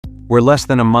We're less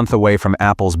than a month away from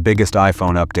Apple's biggest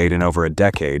iPhone update in over a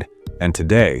decade, and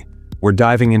today, we're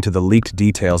diving into the leaked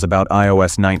details about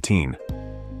iOS 19.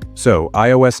 So,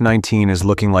 iOS 19 is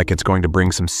looking like it's going to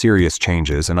bring some serious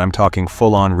changes, and I'm talking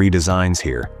full-on redesigns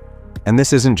here. And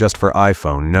this isn't just for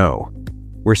iPhone, no.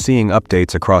 We're seeing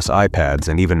updates across iPads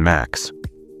and even Macs.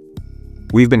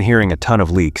 We've been hearing a ton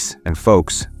of leaks, and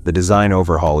folks, the design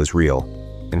overhaul is real.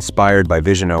 Inspired by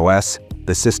VisionOS,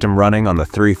 the system running on the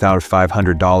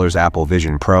 $3,500 Apple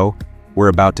Vision Pro, we're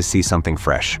about to see something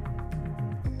fresh.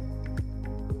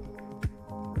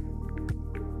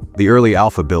 The early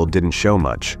alpha build didn't show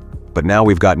much, but now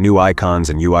we've got new icons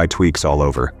and UI tweaks all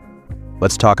over.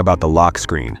 Let's talk about the lock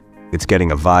screen. It's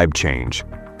getting a vibe change.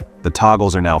 The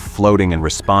toggles are now floating and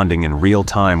responding in real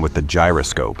time with the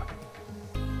gyroscope.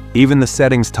 Even the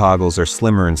settings toggles are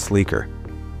slimmer and sleeker.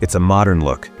 It's a modern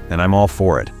look, and I'm all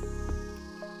for it.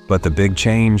 But the big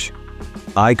change?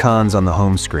 Icons on the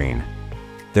home screen.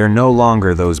 They're no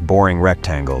longer those boring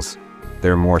rectangles.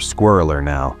 They're more squirreler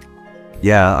now.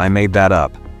 Yeah, I made that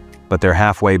up. But they're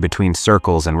halfway between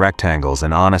circles and rectangles,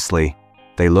 and honestly,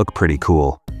 they look pretty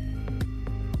cool.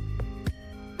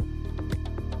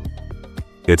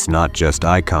 It's not just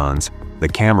icons. The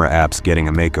camera app's getting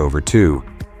a makeover too.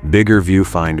 Bigger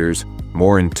viewfinders,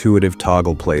 more intuitive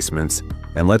toggle placements,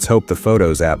 and let's hope the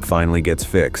Photos app finally gets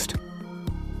fixed.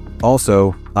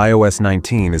 Also, iOS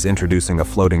 19 is introducing a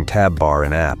floating tab bar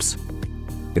in apps.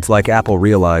 It's like Apple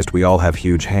realized we all have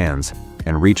huge hands,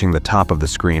 and reaching the top of the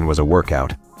screen was a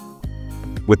workout.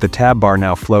 With the tab bar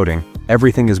now floating,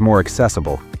 everything is more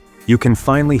accessible. You can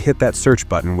finally hit that search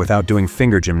button without doing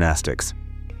finger gymnastics.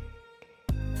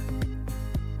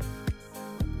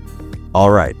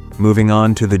 Alright, moving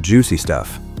on to the juicy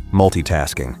stuff,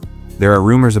 multitasking. There are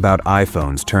rumors about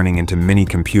iPhones turning into mini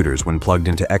computers when plugged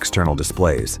into external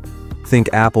displays. Think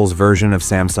Apple's version of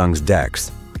Samsung's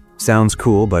DeX. Sounds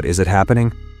cool, but is it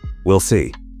happening? We'll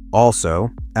see. Also,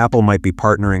 Apple might be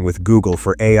partnering with Google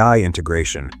for AI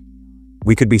integration.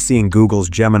 We could be seeing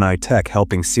Google's Gemini tech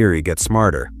helping Siri get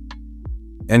smarter.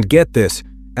 And get this,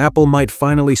 Apple might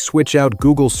finally switch out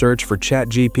Google search for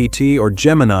ChatGPT or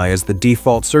Gemini as the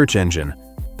default search engine.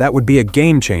 That would be a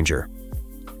game changer.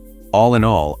 All in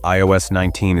all, iOS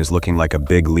 19 is looking like a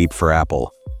big leap for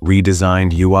Apple.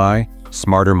 Redesigned UI,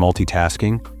 smarter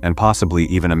multitasking, and possibly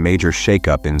even a major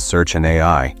shakeup in search and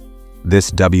AI.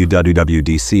 This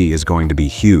WWDC is going to be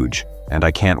huge, and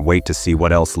I can't wait to see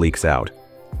what else leaks out.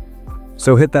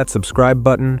 So hit that subscribe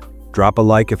button, drop a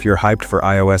like if you're hyped for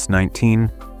iOS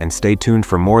 19, and stay tuned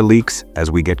for more leaks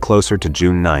as we get closer to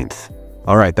June 9th.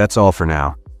 Alright, that's all for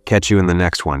now. Catch you in the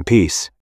next one. Peace.